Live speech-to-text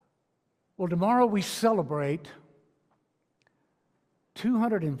Well, tomorrow we celebrate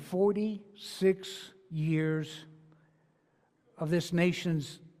 246 years of this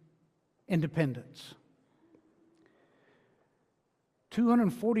nation's independence.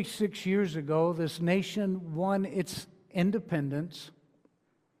 246 years ago, this nation won its independence.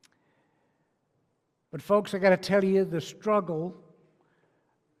 But folks, I got to tell you, the struggle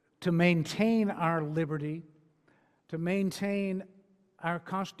to maintain our liberty, to maintain our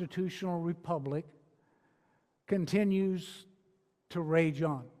constitutional republic, continues to rage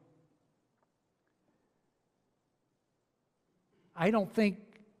on. I don't think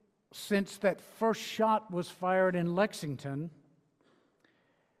since that first shot was fired in Lexington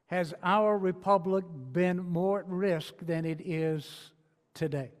has our republic been more at risk than it is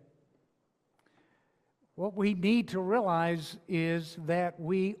today. What we need to realize is that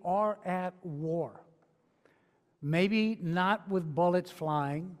we are at war. Maybe not with bullets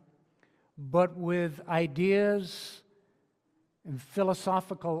flying, but with ideas and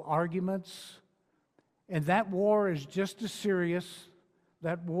philosophical arguments. And that war is just as serious.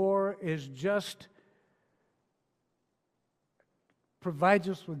 That war is just provides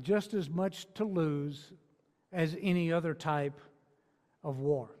us with just as much to lose as any other type of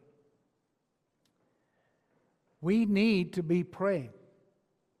war. We need to be praying,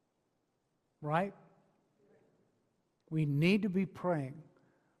 right? We need to be praying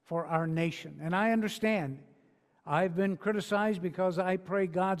for our nation. And I understand I've been criticized because I pray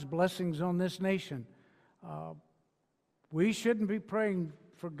God's blessings on this nation. We shouldn't be praying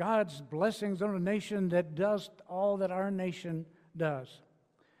for God's blessings on a nation that does all that our nation does.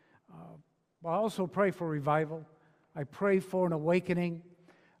 I also pray for revival. I pray for an awakening.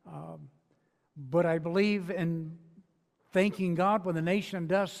 But I believe in thanking God when the nation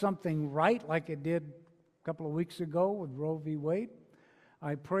does something right, like it did a couple of weeks ago with Roe v. Wade.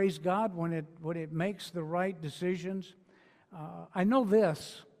 I praise God when it makes the right decisions. I know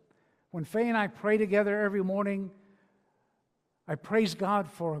this. When Faye and I pray together every morning, I praise God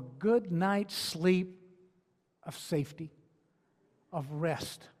for a good night's sleep of safety, of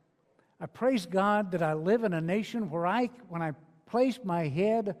rest. I praise God that I live in a nation where when I place my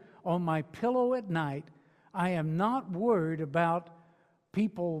head on my pillow at night, I am not worried about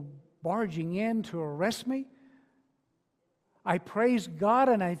people barging in to arrest me. I praise God,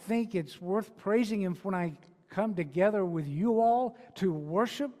 and I think it's worth praising Him when I come together with you all to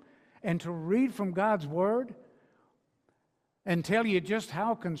worship and to read from God's Word and tell you just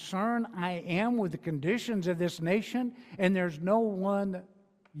how concerned I am with the conditions of this nation, and there's no one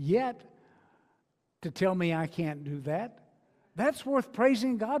yet to tell me I can't do that. That's worth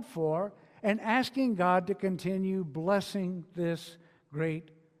praising God for and asking God to continue blessing this great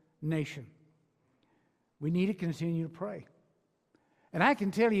nation. We need to continue to pray. And I can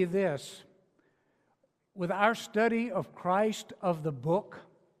tell you this, with our study of Christ of the book,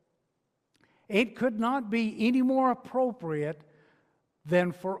 it could not be any more appropriate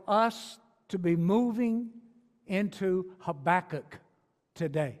than for us to be moving into Habakkuk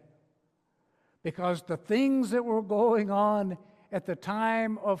today. Because the things that were going on at the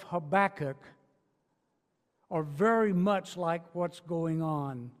time of Habakkuk are very much like what's going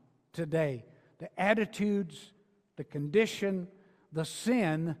on today. The attitudes, the condition, the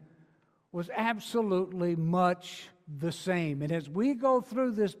sin was absolutely much the same. And as we go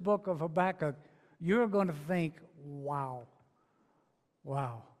through this book of Habakkuk, you're going to think, wow,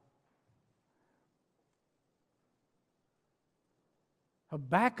 wow.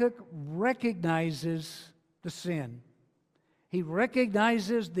 Habakkuk recognizes the sin. He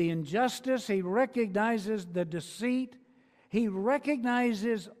recognizes the injustice. He recognizes the deceit. He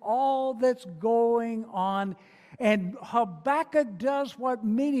recognizes all that's going on. And Habakkuk does what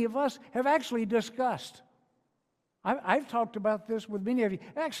many of us have actually discussed. I've talked about this with many of you.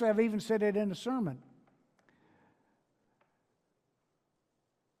 Actually, I've even said it in a sermon.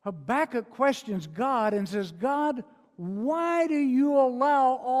 Habakkuk questions God and says, God, why do you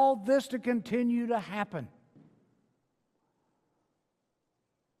allow all this to continue to happen?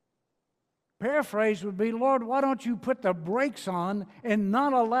 Paraphrase would be, Lord, why don't you put the brakes on and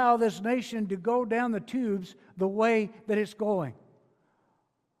not allow this nation to go down the tubes the way that it's going?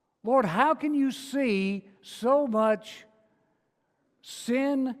 Lord, how can you see so much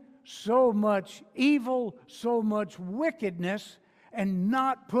sin, so much evil, so much wickedness, and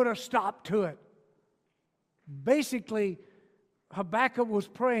not put a stop to it? Basically, Habakkuk was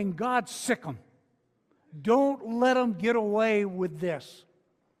praying, God, sick them. Don't let them get away with this.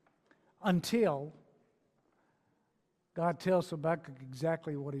 Until God tells Habakkuk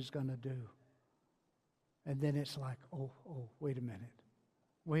exactly what He's going to do. And then it's like, oh, wait a minute.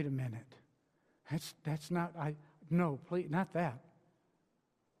 That's not, no, please, not that.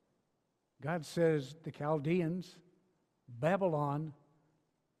 God says the Chaldeans, Babylon,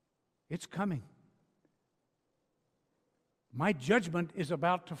 it's coming. My judgment is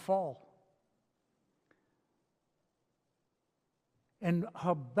about to fall. And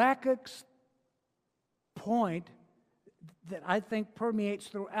Habakkuk's point that I think permeates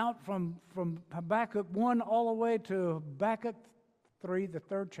throughout from Habakkuk 1 all the way to Habakkuk 3, the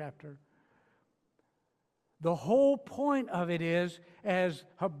 3rd chapter. The whole point of it is, as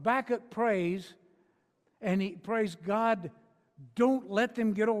Habakkuk prays, and he prays, God, don't let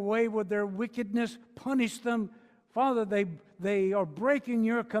them get away with their wickedness, punish them. Father, they are breaking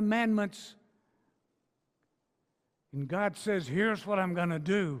your commandments. And God says, here's what I'm going to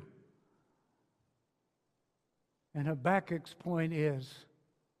do. And Habakkuk's point is,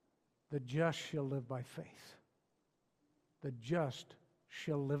 the just shall live by faith. The just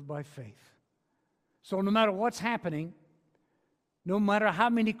shall live by faith. So no matter what's happening, no matter how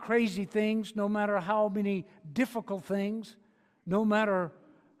many crazy things, no matter how many difficult things, no matter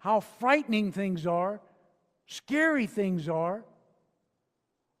how frightening things are, scary things are,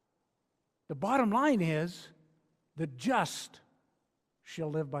 the bottom line is, the just shall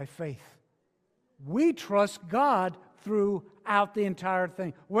live by faith. We trust God throughout the entire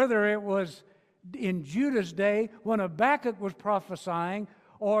thing. Whether it was in Judah's day when Habakkuk was prophesying,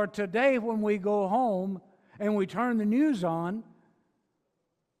 or today when we go home and we turn the news on,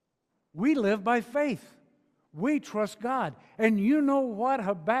 we live by faith. We trust God. And you know what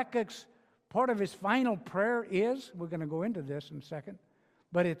Habakkuk's part of his final prayer is? We're going to go into this in a second.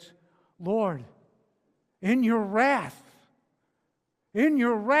 But it's, Lord, in your wrath,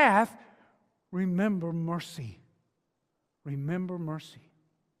 remember mercy. Remember mercy.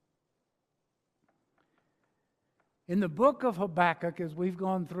 In the book of Habakkuk, as we've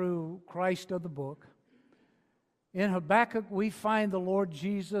gone through Christ of the book, in Habakkuk we find the Lord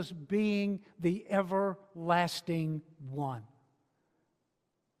Jesus being the everlasting one.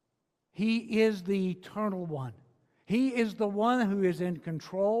 He is the eternal one. He is the one who is in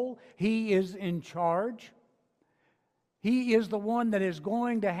control. He is in charge. He is the one that is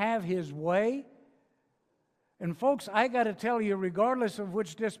going to have His way. And folks, I got to tell you, regardless of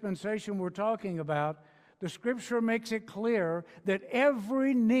which dispensation we're talking about, the Scripture makes it clear that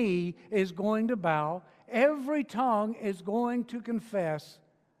every knee is going to bow, every tongue is going to confess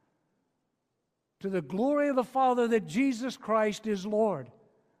to the glory of the Father that Jesus Christ is Lord.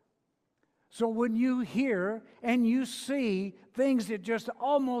 So when you hear and you see things that just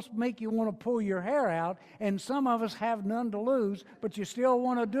almost make you want to pull your hair out, and some of us have none to lose, but you still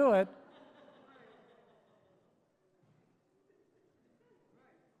want to do it,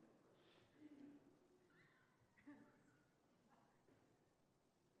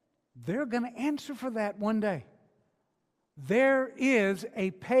 they're going to answer for that one day. There is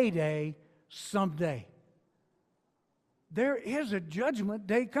a payday someday. There is a judgment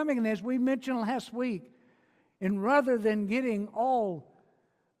day coming. And as we mentioned last week, and rather than getting all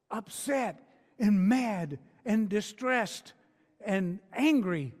upset and mad and distressed and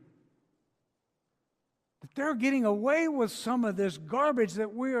angry that they're getting away with some of this garbage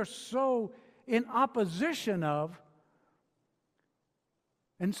that we are so in opposition of,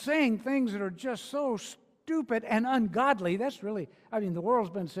 and saying things that are just so stupid and ungodly. That's really, the world's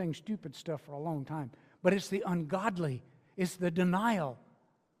been saying stupid stuff for a long time, but it's the ungodly, it's the denial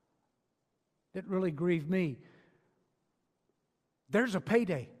that really grieved me. There's a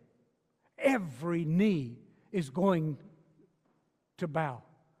payday. Every knee is going to bow.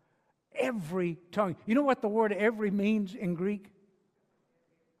 Every tongue. You know what the word every means in Greek?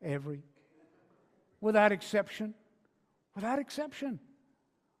 Every. Without exception. Without exception.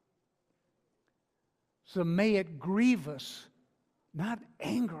 So may it grieve us, not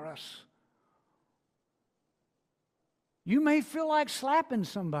anger us. You may feel like slapping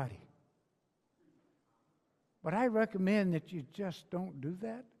somebody, but I recommend that you just don't do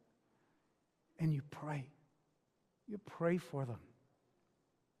that, and you pray. You pray for them.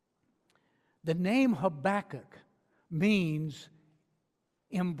 The name Habakkuk means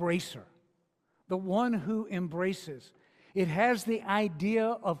embracer, the one who embraces. It has the idea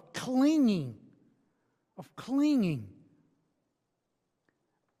of clinging.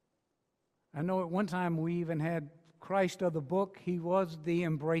 I know at one time we even had Christ of the book. He was the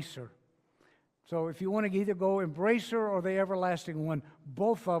embracer. So if you want to either go embracer or the everlasting one,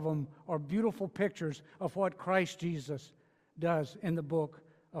 both of them are beautiful pictures of what Christ Jesus does in the book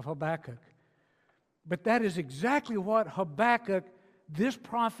of Habakkuk. But that is exactly what Habakkuk, this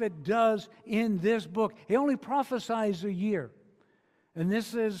prophet, does in this book. He only prophesies a year. And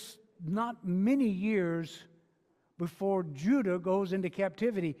this is not many years before Judah goes into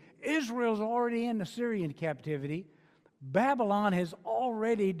captivity. Israel's already in Assyrian captivity. Babylon has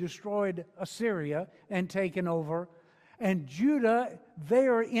already destroyed Assyria and taken over. And Judah, they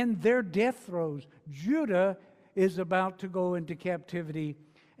are in their death throes. Judah is about to go into captivity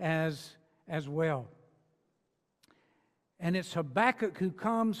as well. And it's Habakkuk who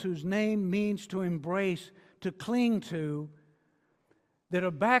comes, whose name means to embrace, to cling to, that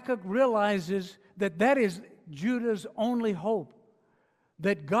Habakkuk realizes that that is Judah's only hope,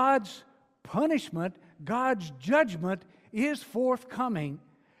 that God's punishment, God's judgment is forthcoming.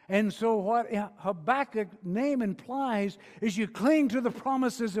 And so what Habakkuk's name implies is you cling to the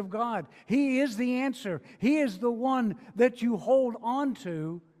promises of God. He is the answer. He is the one that you hold on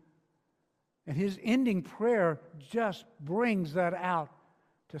to. And his ending prayer just brings that out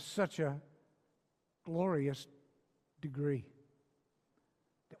to such a glorious degree,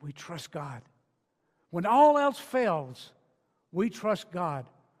 that we trust God. When all else fails, we trust God,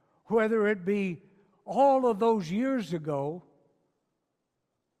 whether it be all of those years ago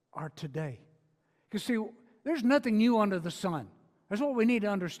or today. Because see, there's nothing new under the sun. That's what we need to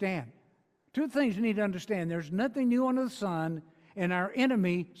understand. Two things you need to understand. There's nothing new under the sun, and our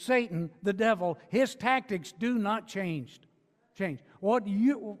enemy, Satan, the devil, his tactics do not change. What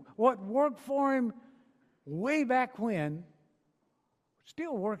worked for him way back when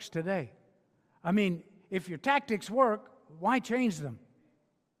still works today. I mean, if your tactics work, why change them?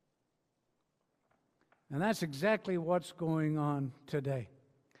 And that's exactly what's going on today.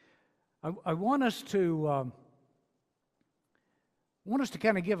 I want us to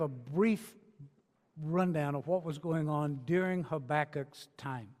kind of give a brief rundown of what was going on during Habakkuk's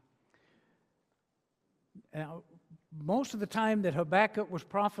time. Now, most of the time that Habakkuk was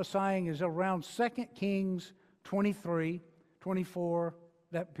prophesying is around 2 Kings 23, 24,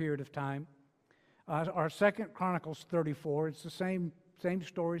 that period of time. Or 2 Chronicles 34. It's the same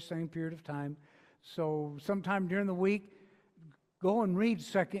story, same period of time. So sometime during the week, go and read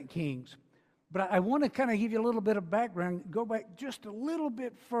 2 Kings. But I want to kind of give you a little bit of background, go back just a little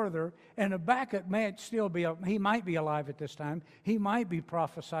bit further, and Habakkuk he might be alive at this time. He might be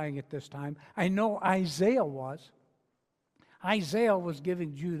prophesying at this time. I know Isaiah was. Isaiah was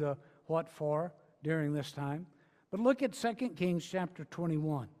giving Judah what for during this time. But look at 2 Kings chapter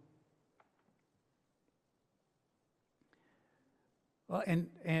 21. Well,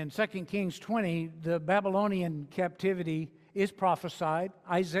 in 2 Kings 20, the Babylonian captivity is prophesied.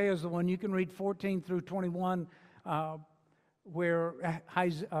 Isaiah is the one. You can read 14 through 21, where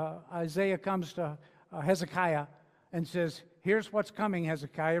Isaiah comes to Hezekiah and says, here's what's coming,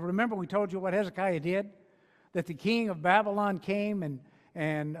 Hezekiah. Remember, we told you what Hezekiah did? That the king of Babylon came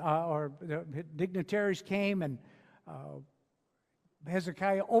or the dignitaries came, and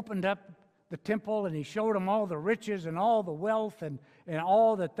Hezekiah opened up the temple, and he showed them all the riches and all the wealth and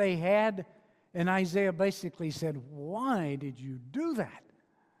all that they had. And Isaiah basically said, why did you do that?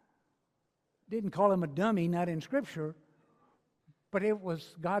 Didn't call him a dummy, not in Scripture, but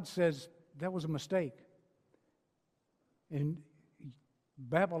God says that was a mistake. And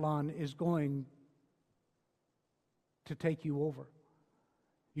Babylon is going to take you over.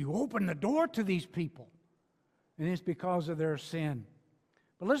 You open the door to these people, and it's because of their sin.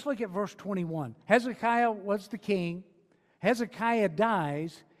 But let's look at verse 21. Hezekiah was the king. Hezekiah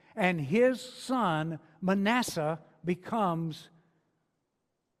dies, and his son Manasseh becomes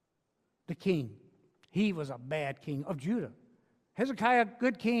the king. He was a bad king of Judah. Hezekiah,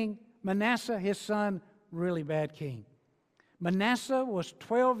 good king. Manasseh, his son, really bad king. Manasseh was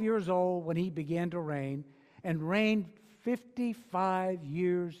 12 years old when he began to reign, and reigned 55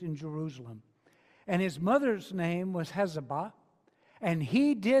 years in Jerusalem. And his mother's name was Hezebah. And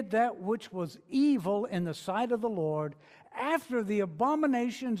he did that which was evil in the sight of the Lord, after the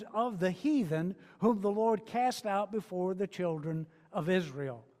abominations of the heathen, whom the Lord cast out before the children of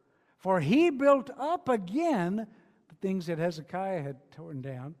Israel. For he built up again the things that Hezekiah had torn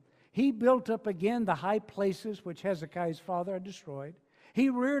down. He built up again the high places which Hezekiah's father had destroyed. He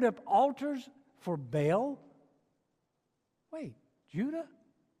reared up altars for Baal. Wait, Judah?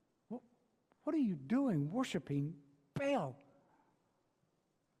 What are you doing worshiping Baal?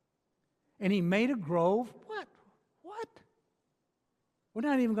 And he made a grove. What? We're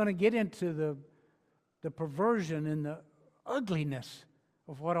not even going to get into the perversion and the ugliness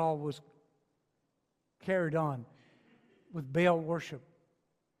of what all was carried on with Baal worship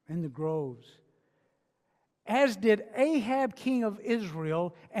in the groves. As did Ahab, king of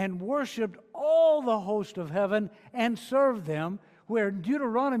Israel, and worshipped all the host of heaven and served them, where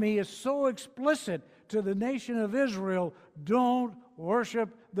Deuteronomy is so explicit to the nation of Israel, don't worship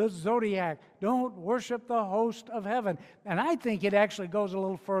the zodiac. Don't worship the host of heaven. And I think it actually goes a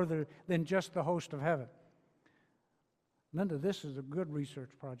little further than just the host of heaven. Linda, this is a good research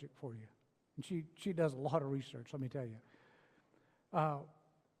project for you. And she does a lot of research, let me tell you.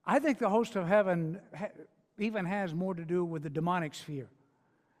 I think the host of heaven even has more to do with the demonic sphere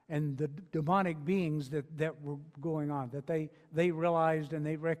and the demonic beings that were going on, that they realized and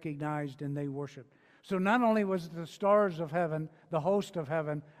they recognized and they worshiped. So not only was it the stars of heaven, the host of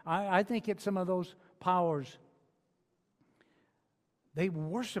heaven, I think it's some of those powers. They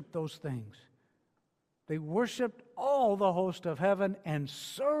worshiped those things. They worshiped all the host of heaven and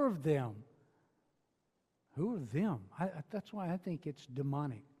served them. Who are them? That's why I think it's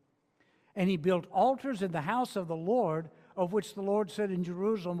demonic. And he built altars in the house of the Lord, of which the Lord said, in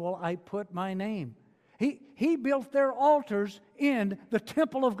Jerusalem will I put my name. He built their altars in the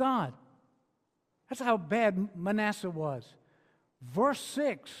temple of God. That's how bad Manasseh was. Verse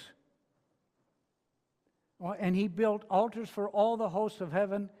 6. And he built altars for all the hosts of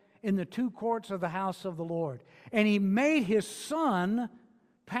heaven in the two courts of the house of the Lord. And he made his son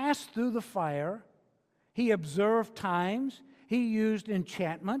pass through the fire. He observed times. He used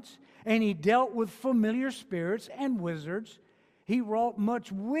enchantments. And he dealt with familiar spirits and wizards. He wrought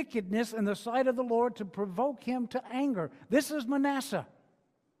much wickedness in the sight of the Lord to provoke him to anger. This is Manasseh.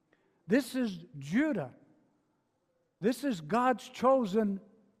 This is Judah. This is God's chosen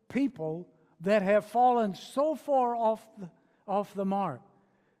people that have fallen so far off the mark.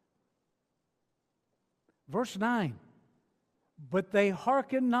 Verse 9. But they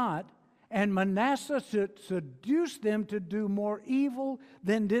hearkened not, and Manasseh seduced them to do more evil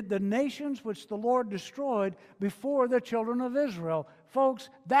than did the nations which the Lord destroyed before the children of Israel. Folks,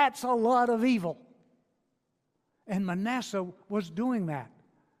 that's a lot of evil. And Manasseh was doing that.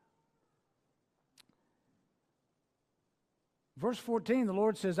 Verse 14, the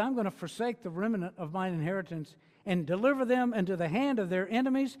Lord says, I'm going to forsake the remnant of mine inheritance and deliver them into the hand of their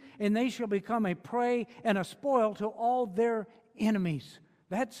enemies, and they shall become a prey and a spoil to all their enemies.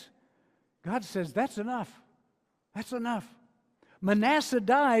 God says, that's enough. That's enough. Manasseh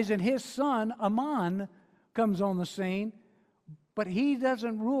dies, and his son, Amon, comes on the scene, but he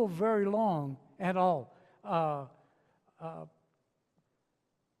doesn't rule very long at all.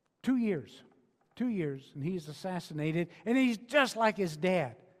 2 years. 2 years, and he's assassinated, and he's just like his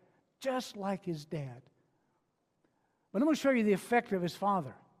dad. Just like his dad. But I'm going to show you the effect of his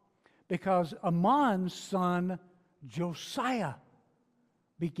father, because Amon's son, Josiah,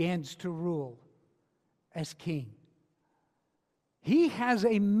 begins to rule as king. He has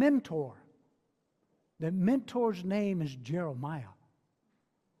a mentor. The mentor's name is Jeremiah.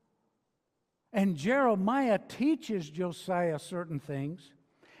 And Jeremiah teaches Josiah certain things.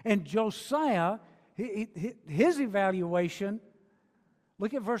 And Josiah, his evaluation,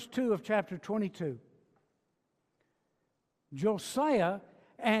 look at verse 2 of chapter 22. Josiah,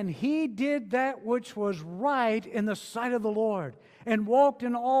 and he did that which was right in the sight of the Lord, and walked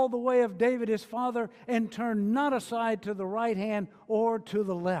in all the way of David his father, and turned not aside to the right hand or to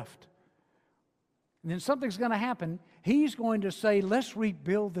the left. And then something's going to happen. He's going to say, let's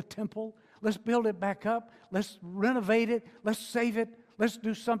rebuild the temple. Let's build it back up. Let's renovate it. Let's save it. Let's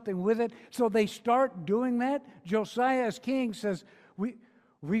do something with it. So they start doing that. Josiah as king says,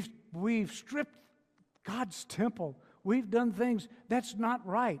 we've stripped God's temple. We've done things that's not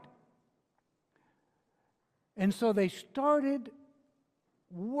right. And so they started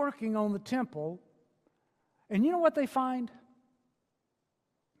working on the temple. And you know what they find?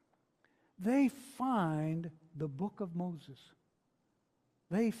 They find the book of Moses.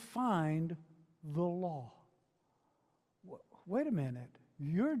 They find the law. Wait a minute.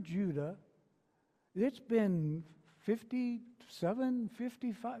 You're Judah. It's been 57,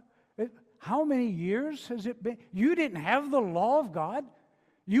 55. How many years has it been? You didn't have the law of God?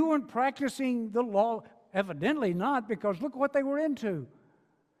 You weren't practicing the law? Evidently not, because look what they were into.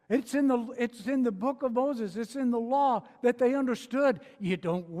 It's in the book of Moses. It's in the law that they understood. You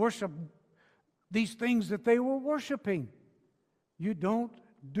don't worship these things that they were worshiping. You don't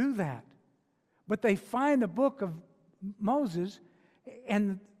do that. But they find the book of Moses,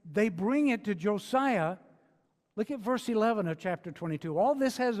 and they bring it to Josiah. Look at verse 11 of chapter 22. All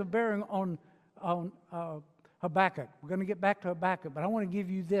this has a bearing on Habakkuk. We're going to get back to Habakkuk, but I want to give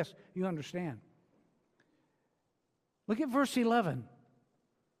you this. You understand. Look at verse 11.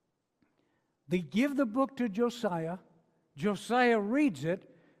 They give the book to Josiah. Josiah reads it.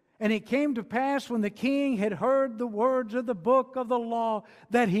 And it came to pass when the king had heard the words of the book of the law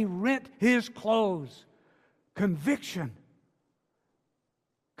that he rent his clothes. Conviction.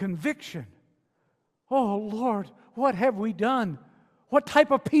 Conviction. Oh, Lord, what have we done? What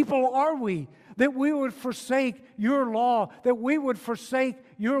type of people are we that we would forsake your law, that we would forsake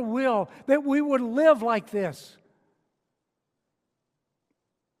your will, that we would live like this?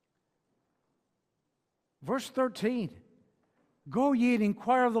 Verse 13, go ye and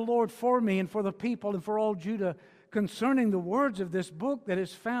inquire of the Lord for me and for the people and for all Judah concerning the words of this book that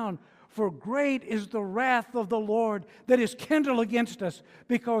is found. For great is the wrath of the Lord that is kindled against us,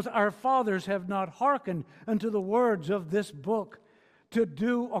 because our fathers have not hearkened unto the words of this book, to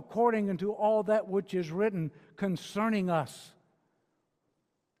do according unto all that which is written concerning us.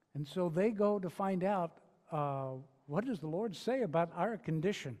 And so they go to find out, what does the Lord say about our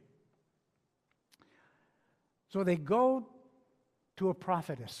condition? So they go to a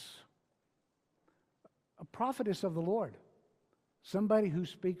prophetess of the Lord, somebody who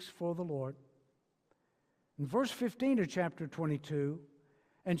speaks for the Lord. In verse 15 of chapter 22,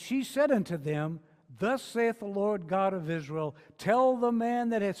 and she said unto them, Thus saith the Lord God of Israel, tell the man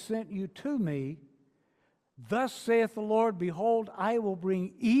that hath sent you to me, Thus saith the Lord, Behold, I will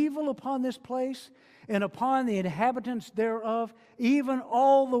bring evil upon this place and upon the inhabitants thereof, even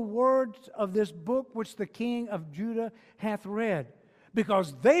all the words of this book which the king of Judah hath read,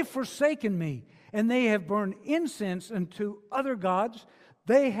 because they've forsaken me, and they have burned incense unto other gods.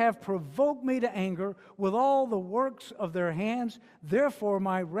 They have provoked me to anger with all the works of their hands. Therefore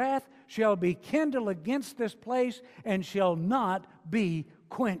my wrath shall be kindled against this place, and shall not be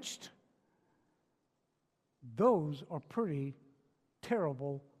quenched. Those are pretty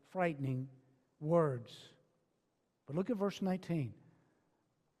terrible, frightening words. But look at verse 19.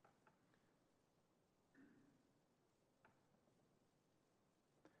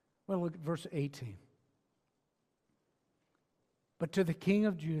 Well, look at verse 18. But to the king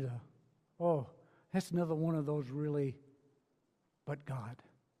of Judah, oh, that's another one of those really, but God.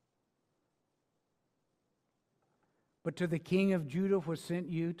 But to the king of Judah which sent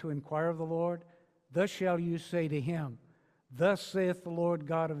you to inquire of the Lord, thus shall you say to him, Thus saith the Lord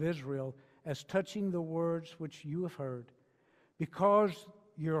God of Israel, as touching the words which you have heard, because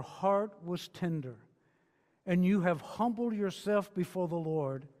your heart was tender, and you have humbled yourself before the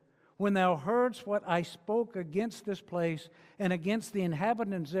Lord, when thou heardst what I spoke against this place and against the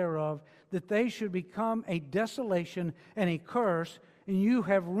inhabitants thereof, that they should become a desolation and a curse, and you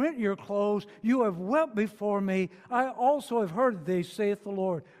have rent your clothes, you have wept before me. I also have heard thee, saith the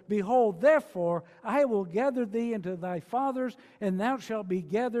Lord. Behold, therefore, I will gather thee into thy fathers, and thou shalt be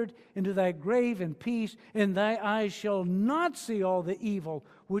gathered into thy grave in peace, and thy eyes shall not see all the evil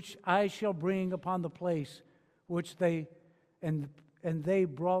which I shall bring upon the place which they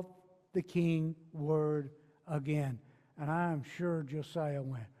brought the king word again. And I'm sure Josiah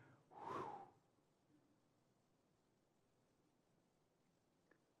went, whew.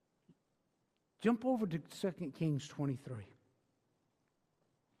 Jump over to 2 Kings 23.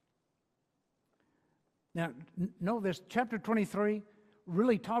 Now, know this, chapter 23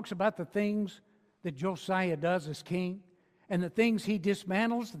 really talks about the things that Josiah does as king, and the things he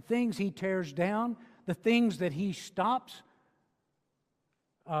dismantles, the things he tears down, the things that he stops.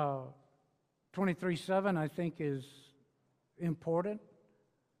 23:7, I think, is important.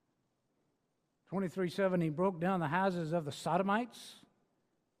 23:7, he broke down the houses of the Sodomites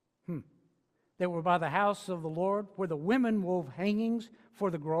that were by the house of the Lord, where the women wove hangings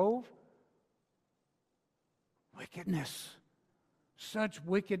for the grove. Wickedness. Such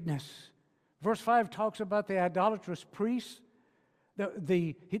wickedness. Verse 5 talks about the idolatrous priests.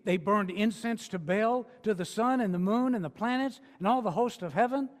 They burned incense to Baal, to the sun and the moon and the planets and all the host of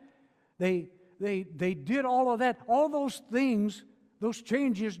heaven. They did all of that. All those things, those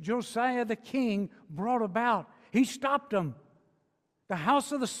changes Josiah the king brought about. He stopped them. The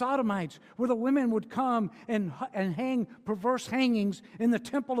house of the Sodomites, where the women would come and hang perverse hangings in the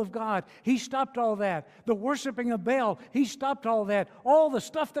temple of God. He stopped all that. The worshiping of Baal, he stopped all that. All the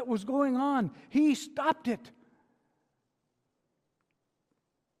stuff that was going on, he stopped it.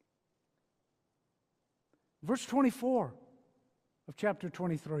 Verse 24 of chapter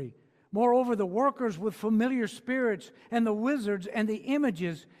 23. Moreover, the workers with familiar spirits and the wizards and the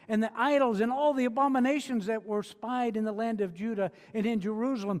images and the idols and all the abominations that were spied in the land of Judah and in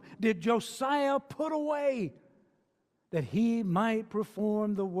Jerusalem did Josiah put away, that he might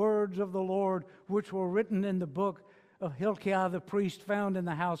perform the words of the Lord which were written in the book of Hilkiah the priest, found in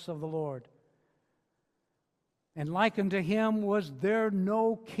the house of the Lord. And like unto him was there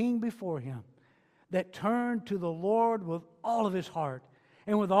no king before him, that turned to the Lord with all of his heart,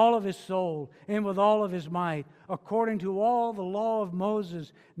 and with all of his soul, and with all of his might, according to all the law of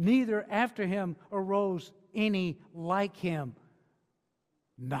Moses. Neither after him arose any like him.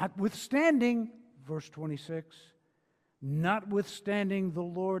 Notwithstanding, verse 26. Notwithstanding, the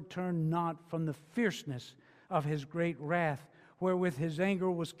Lord turned not from the fierceness of his great wrath, wherewith his anger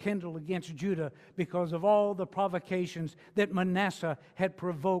was kindled against Judah, because of all the provocations that Manasseh had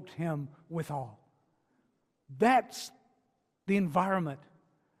provoked him withal. That's the environment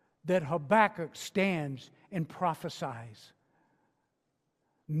that Habakkuk stands and prophesies,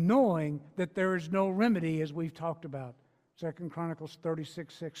 knowing that there is no remedy, as we've talked about. 2 Chronicles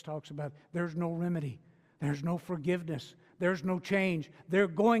 36:6 talks about there's no remedy. There's no forgiveness. There's no change. They're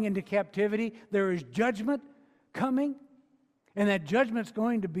going into captivity. There is judgment coming, and that judgment's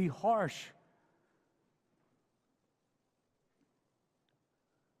going to be harsh.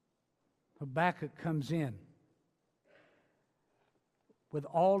 Habakkuk comes in with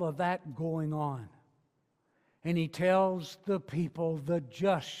all of that going on, and he tells the people, the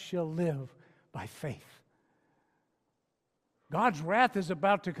just shall live by faith. God's wrath is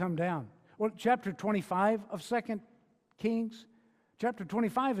about to come down. Well, chapter 25 of 2 Kings, chapter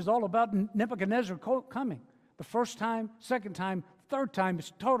 25 is all about Nebuchadnezzar coming. The first time, second time, third time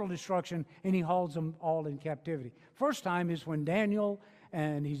is total destruction, and he hauls them all in captivity. First time is when Daniel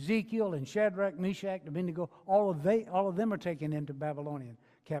and Ezekiel and Shadrach, Meshach, Abednego, all of them are taken into Babylonian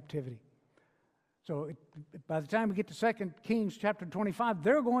captivity. So by the time we get to 2 Kings chapter 25,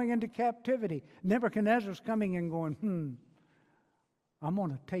 they're going into captivity. Nebuchadnezzar's coming and going, I'm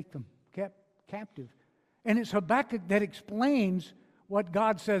going to take them captive. And it's Habakkuk that explains what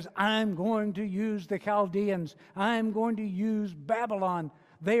God says, I'm going to use the Chaldeans. I'm going to use Babylon.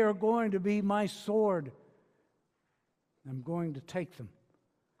 They are going to be my sword. I'm going to take them.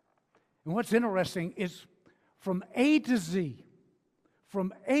 And what's interesting is from A to Z,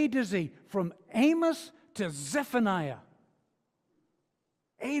 from Amos to Zephaniah,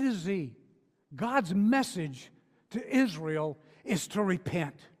 A to Z, God's message to Israel is to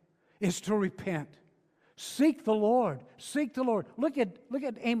repent, Seek the Lord. Seek the Lord. Look at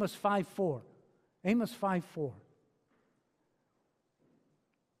Amos 5:4. Amos 5:4.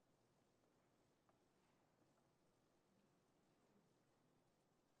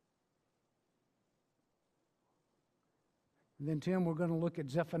 And then, Tim, we're going to look at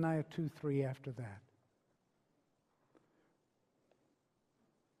Zephaniah 2:3 after that.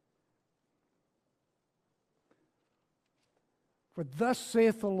 For thus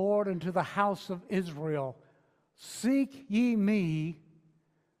saith the Lord unto the house of Israel, seek ye me,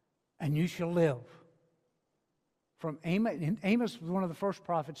 and you shall live. From Amos, and Amos was one of the first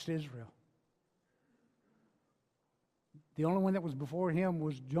prophets to Israel. The only one that was before him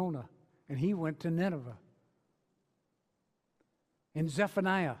was Jonah, and he went to Nineveh. In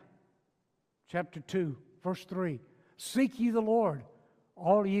Zephaniah chapter 2, verse 3, seek ye the Lord,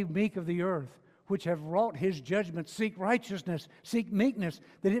 all ye meek of the earth, which have wrought his judgment. Seek righteousness, seek meekness,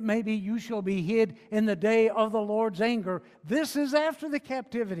 that it may be you shall be hid in the day of the Lord's anger. This is after the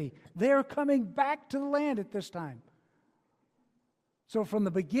captivity. They are coming back to the land at this time. So from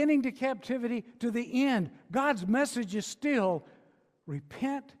the beginning to captivity to the end, God's message is still,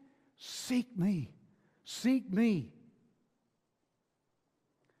 repent, seek me, seek me.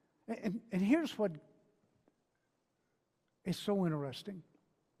 And here's what is so interesting.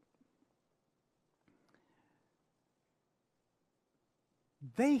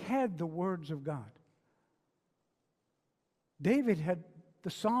 They had the words of God. The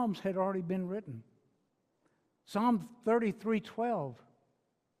Psalms had already been written. Psalm 33:12.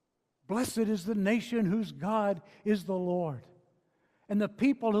 Blessed is the nation whose God is the Lord, and the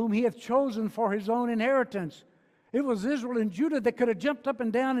people whom he hath chosen for his own inheritance. It was Israel and Judah that could have jumped up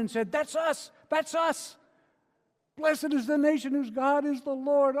and down and said, that's us, that's us. Blessed is the nation whose God is the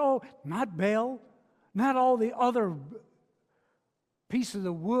Lord. Oh, not Baal, not all the other pieces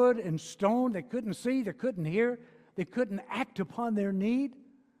of wood and stone that couldn't see, that couldn't hear, they couldn't act upon their need.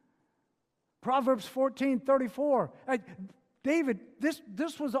 Proverbs 14:34. David,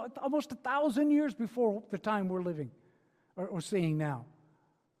 this was almost 1,000 years before the time we're living or seeing now.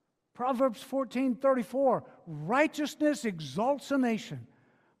 Proverbs 14:34. Righteousness exalts a nation,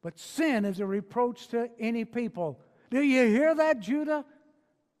 but sin is a reproach to any people. Do you hear that, Judah?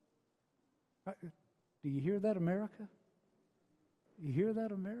 Do you hear that, America? You hear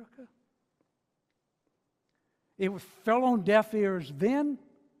that, America? It fell on deaf ears then.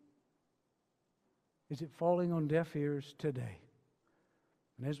 Is it falling on deaf ears today?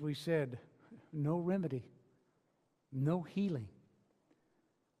 And as we said, no remedy, no healing.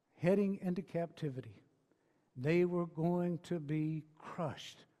 Heading into captivity. They were going to be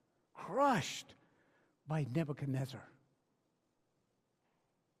crushed by Nebuchadnezzar.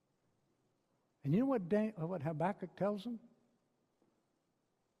 And you know what Habakkuk tells them?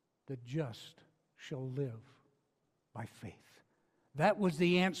 The just shall live by faith. That was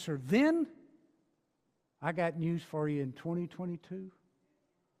the answer then. I got news for you in 2022.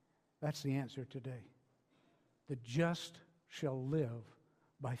 That's the answer today. The just shall live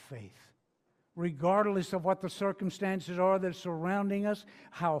by faith. Regardless of what the circumstances are that are surrounding us,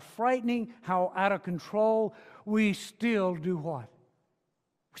 how frightening, how out of control, we still do what?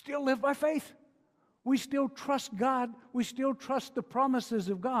 We still live by faith. We still trust God. We still trust the promises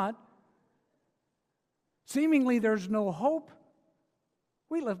of God. Seemingly there's no hope.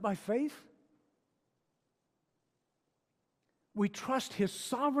 We live by faith. We trust His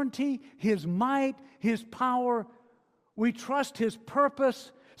sovereignty, His might, His power. We trust His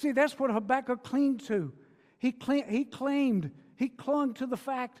purpose. See, that's what Habakkuk clung to. He clung to the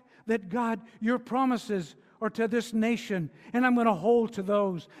fact that, God, your promises are to this nation, and I'm going to hold to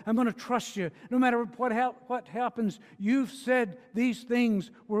those. I'm going to trust you. No matter what happens, you've said these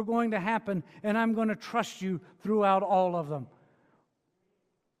things were going to happen, and I'm going to trust you throughout all of them.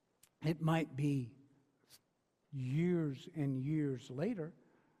 It might be years and years later,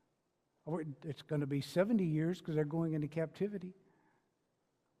 or it's going to be 70 years because they're going into captivity.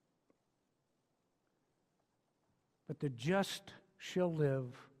 But the just shall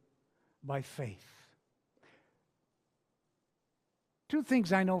live by faith. Two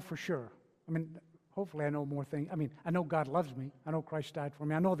things I know for sure. I mean, hopefully I know more things. I mean, I know God loves me. I know Christ died for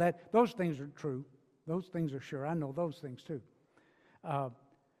me. I know that those things are true. Those things are sure. I know those things too.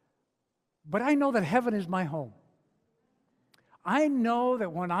 But I know that heaven is my home. I know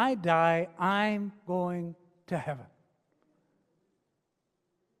that when I die, I'm going to heaven.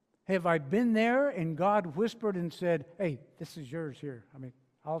 Have I been there and God whispered and said, hey, this is yours here? I mean,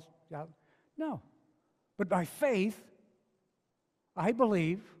 no. But by faith, I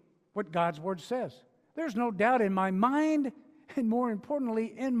believe what God's Word says. There's no doubt in my mind, and more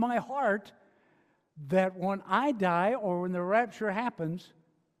importantly, in my heart, that when I die or when the rapture happens,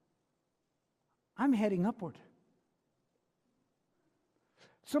 I'm heading upward.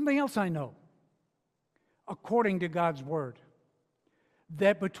 Something else I know, according to God's Word,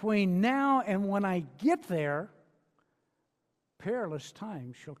 that between now and when I get there, perilous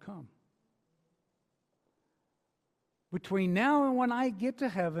times shall come. Between now and when I get to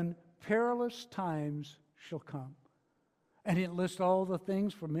heaven, perilous times shall come. And it lists all the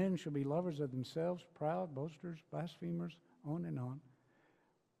things, for men shall be lovers of themselves, proud, boasters, blasphemers, on and on.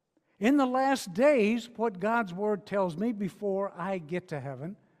 In the last days, what God's Word tells me before I get to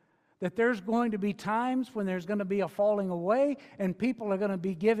heaven, that there's going to be times when there's going to be a falling away and people are going to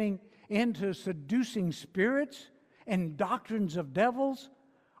be giving into seducing spirits and doctrines of devils.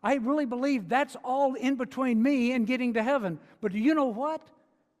 I really believe that's all in between me and getting to heaven. But do you know what?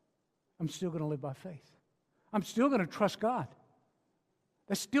 I'm still going to live by faith. I'm still going to trust God.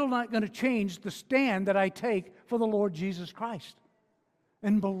 That's still not going to change the stand that I take for the Lord Jesus Christ.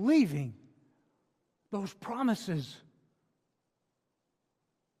 And believing those promises.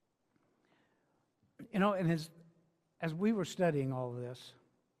 You know, and as we were studying all of this,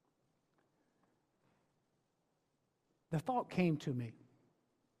 the thought came to me.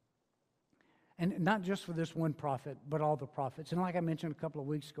 And not just for this one prophet, but all the prophets. And like I mentioned a couple of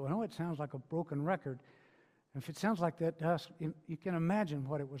weeks ago, I know it sounds like a broken record. And if it sounds like that to us, you can imagine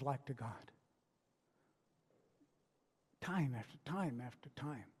what it was like to God. Time after time after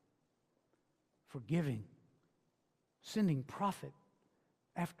time. Forgiving. Sending prophet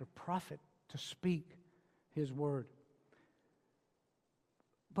after prophet to speak His word.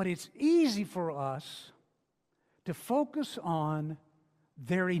 But it's easy for us to focus on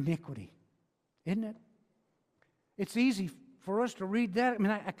their iniquity. Isn't it? It's easy for us to read that. I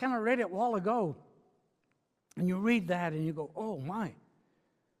mean, I kind of read it a while ago. And you read that and you go, oh my,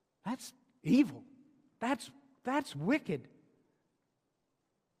 that's evil. That's wicked.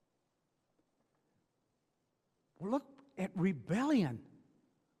 Look at rebellion.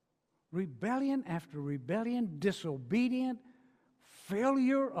 Rebellion after rebellion, disobedient,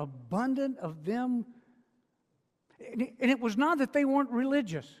 failure, abundant of them. And it was not that they weren't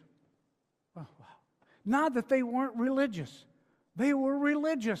religious. Oh, wow. Not that they weren't religious. They were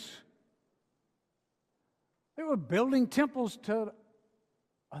religious. They were building temples to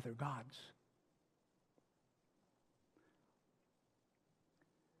other gods.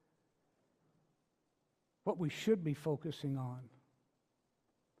 What we should be focusing on.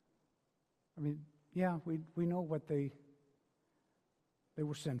 I mean, yeah, we know what they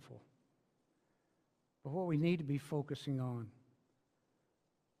were sinful. But what we need to be focusing on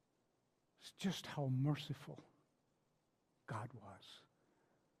is just how merciful God was.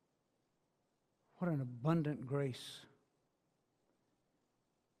 What an abundant grace.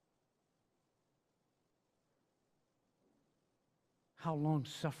 how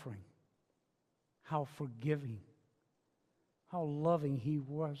long-suffering, how forgiving, how loving He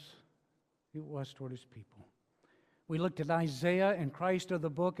was toward His people. We looked at Isaiah, and Christ of the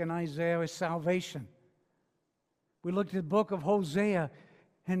book, and Isaiah is salvation. We looked at the book of Hosea,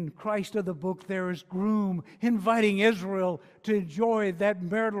 and Christ of the book there is groom, inviting Israel to enjoy that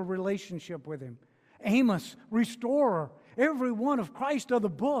marital relationship with Him. Amos, restorer. Every one of Christ of the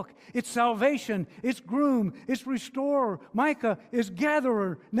book, it's salvation, it's groom, it's restorer. Micah is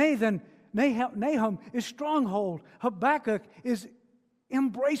gatherer. Nahum is stronghold. Habakkuk is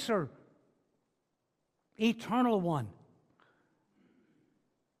embracer. Eternal one.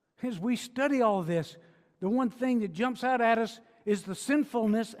 As we study all this, the one thing that jumps out at us is the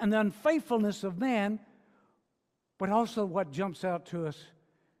sinfulness and the unfaithfulness of man, but also what jumps out to us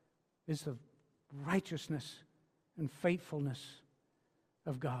is the righteousness and faithfulness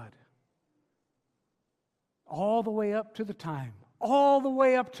of God. All the way up to the time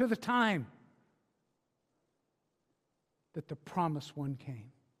that the promised one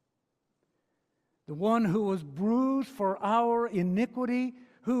came. The one who was bruised for our iniquity,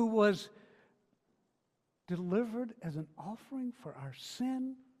 who was delivered as an offering for our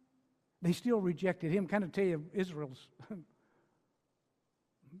sin. They still rejected Him. Kind of tell you, Israel's,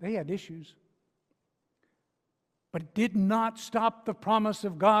 they had issues. But it did not stop the promise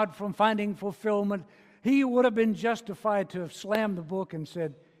of God from finding fulfillment. He would have been justified to have slammed the book and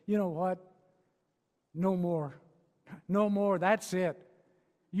said, you know what? No more. No more. That's it.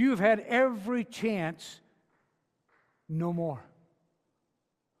 You've had every chance. No more.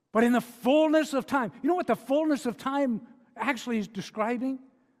 But in the fullness of time, you know what the fullness of time actually is describing?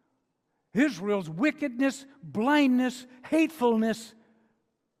 Israel's wickedness, blindness, hatefulness,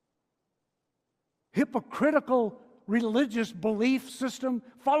 hypocritical religious belief system,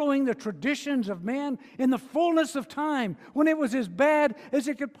 following the traditions of man. In the fullness of time, when it was as bad as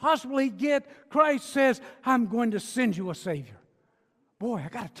it could possibly get, Christ says, I'm going to send you a Savior. Boy, I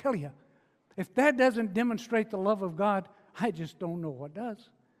got to tell you, if that doesn't demonstrate the love of God, I just don't know what does.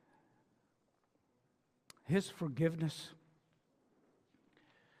 His forgiveness.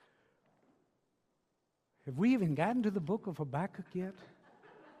 Have we even gotten to the book of Habakkuk yet?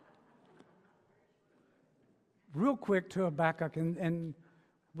 Real quick to Habakkuk, and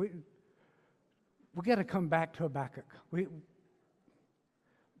we got to come back to Habakkuk.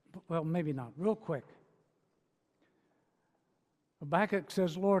 Well, maybe not. Real quick. Habakkuk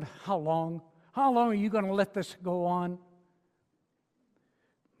says, Lord, how long? How long are you going to let this go on?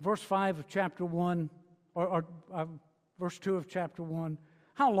 Verse 5 of chapter 1, or verse 2 of chapter 1.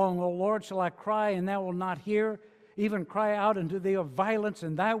 How long, O Lord, shall I cry, and thou wilt not hear? Even cry out unto thee of violence,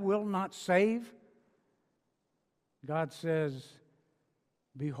 and thou wilt not save? God says,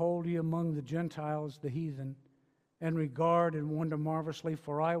 behold ye among the Gentiles, the heathen, and regard and wonder marvelously,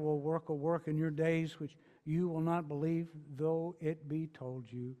 for I will work a work in your days which you will not believe, though it be told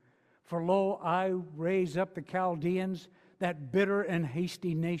you. For lo, I raise up the Chaldeans, that bitter and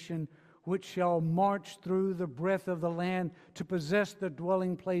hasty nation, which shall march through the breadth of the land to possess the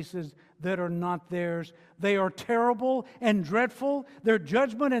dwelling places that are not theirs. They are terrible and dreadful. Their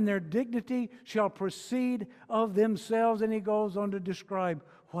judgment and their dignity shall proceed of themselves. And he goes on to describe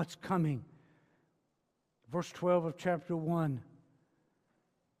what's coming. Verse 12 of chapter 1.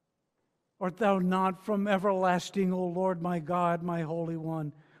 Art thou not from everlasting, O Lord my God, my Holy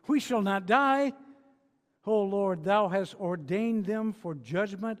One? We shall not die. O Lord, thou hast ordained them for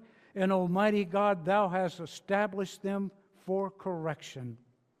judgment, and Almighty God, thou hast established them for correction.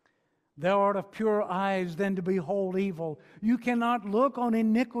 Thou art of pure eyes then to behold evil. You cannot look on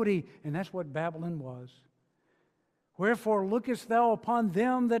iniquity. And that's what Babylon was. Wherefore lookest thou upon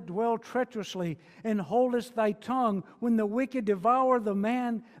them that dwell treacherously, and holdest thy tongue when the wicked devour the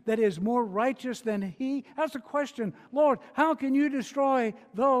man that is more righteous than he? That's a question. Lord, how can you destroy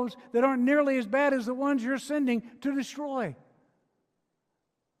those that aren't nearly as bad as the ones you're sending to destroy?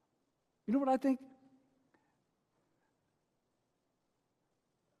 You know what I think?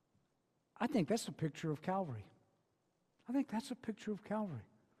 I think that's a picture of Calvary. I think that's a picture of Calvary.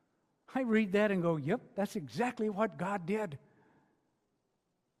 I read that and go, yep, that's exactly what God did.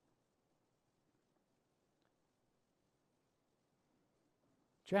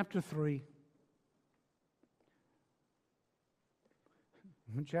 Chapter 3.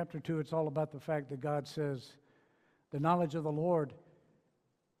 In chapter 2, it's all about the fact that God says, the knowledge of the Lord,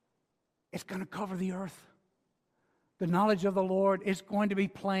 it's going to cover the earth. The knowledge of the Lord is going to be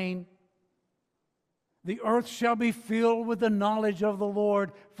plain. The earth shall be filled with the knowledge of the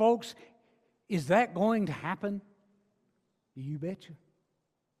Lord. Folks, is that going to happen? You betcha.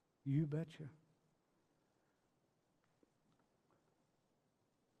 You betcha.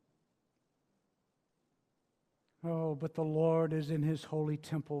 Oh, but the Lord is in his holy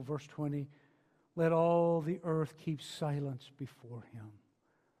temple, verse 20. Let all the earth keep silence before him.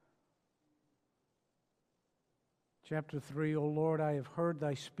 Chapter 3, O Lord, I have heard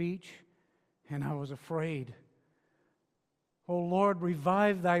thy speech, and I was afraid. O Lord,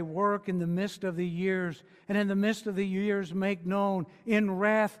 revive thy work in the midst of the years, and in the midst of the years make known. In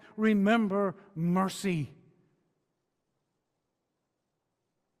wrath remember mercy.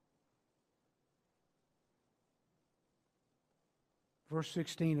 Verse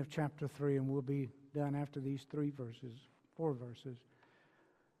 16 of chapter 3, and we'll be done after these 4 verses.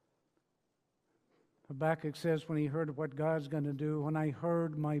 Habakkuk says when he heard what God's going to do, when I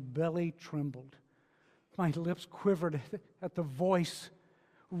heard, my belly trembled. My lips quivered at the voice.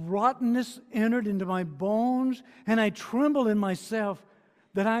 Rottenness entered into my bones, and I trembled in myself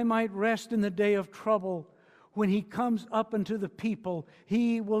that I might rest in the day of trouble. When he comes up unto the people,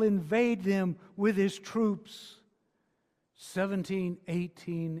 he will invade them with his troops. 17,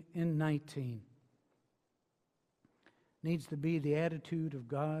 18, and 19 needs to be the attitude of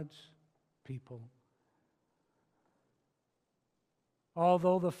God's people.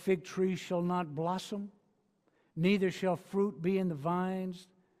 Although the fig tree shall not blossom, neither shall fruit be in the vines,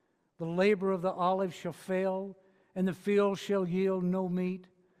 the labor of the olive shall fail, and the field shall yield no meat.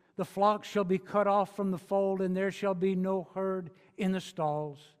 The flock shall be cut off from the fold, and there shall be no herd in the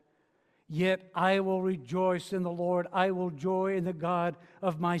stalls. Yet I will rejoice in the Lord. I will joy in the God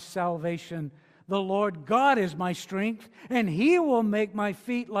of my salvation. The Lord God is my strength, and he will make my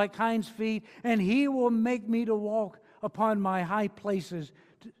feet like hinds' feet, and he will make me to walk upon my high places.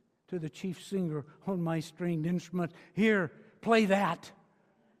 To the chief singer on my stringed instrument, here, play that.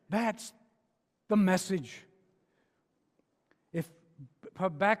 That's the message. If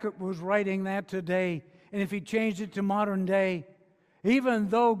Habakkuk was writing that today, and if he changed it to modern day, even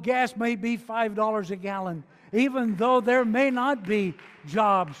though gas may be $5 a gallon, even though there may not be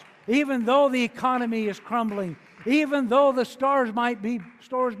jobs, even though the economy is crumbling, even though the stores might be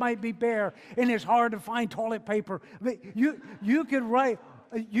bare and it's hard to find toilet paper,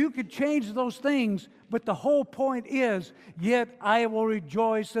 you could change those things, but the whole point is, yet I will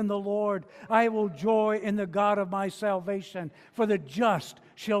rejoice in the Lord. I will joy in the God of my salvation, for the just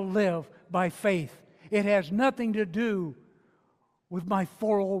shall live by faith. It has nothing to do with my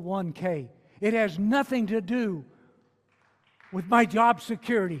 401k. It has nothing to do with my job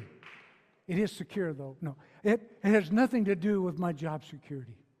security. It is secure, though. No, it has nothing to do with my job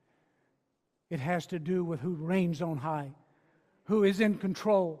security. It has to do with who reigns on high, who is in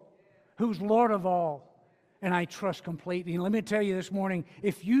control, who's Lord of all, and I trust completely. And let me tell you this morning,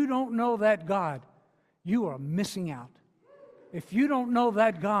 if you don't know that God, you are missing out. If you don't know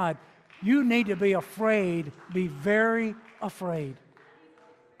that God, you need to be afraid, be very afraid.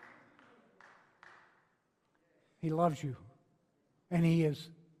 He loves you, and he is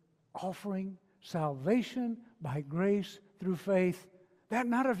offering salvation by grace through faith, that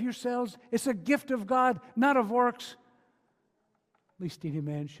not of yourselves, it's a gift of God, not of works, lest any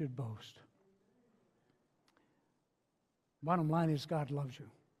man should boast. Bottom line is, God loves you.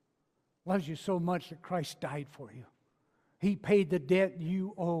 Loves you so much that Christ died for you. He paid the debt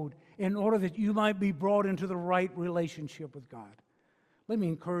you owed in order that you might be brought into the right relationship with God. Let me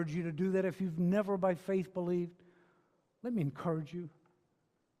encourage you to do that. If you've never by faith believed, let me encourage you.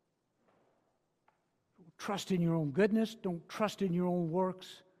 Don't trust in your own goodness. Don't trust in your own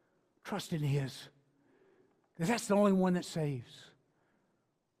works. Trust in his. Because that's the only one that saves.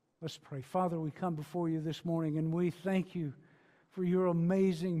 Let's pray. Father, we come before you this morning and we thank you for your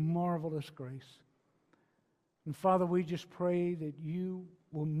amazing, marvelous grace. And Father, we just pray that you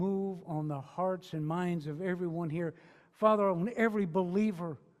will move on the hearts and minds of everyone here. Father, on every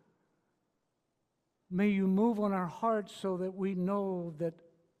believer, may you move on our hearts so that we know that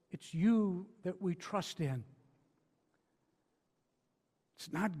it's you that we trust in.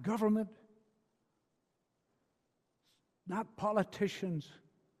 It's not government, not politicians.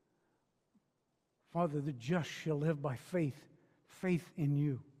 Father, the just shall live by faith, faith in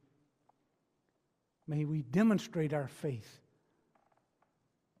you. May we demonstrate our faith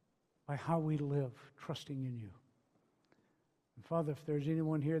by how we live, trusting in you. And Father, if there's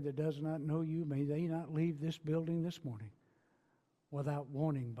anyone here that does not know you, may they not leave this building this morning without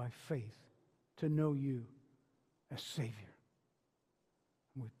wanting by faith to know you as Savior.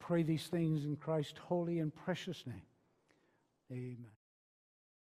 And we pray these things in Christ's holy and precious name. Amen.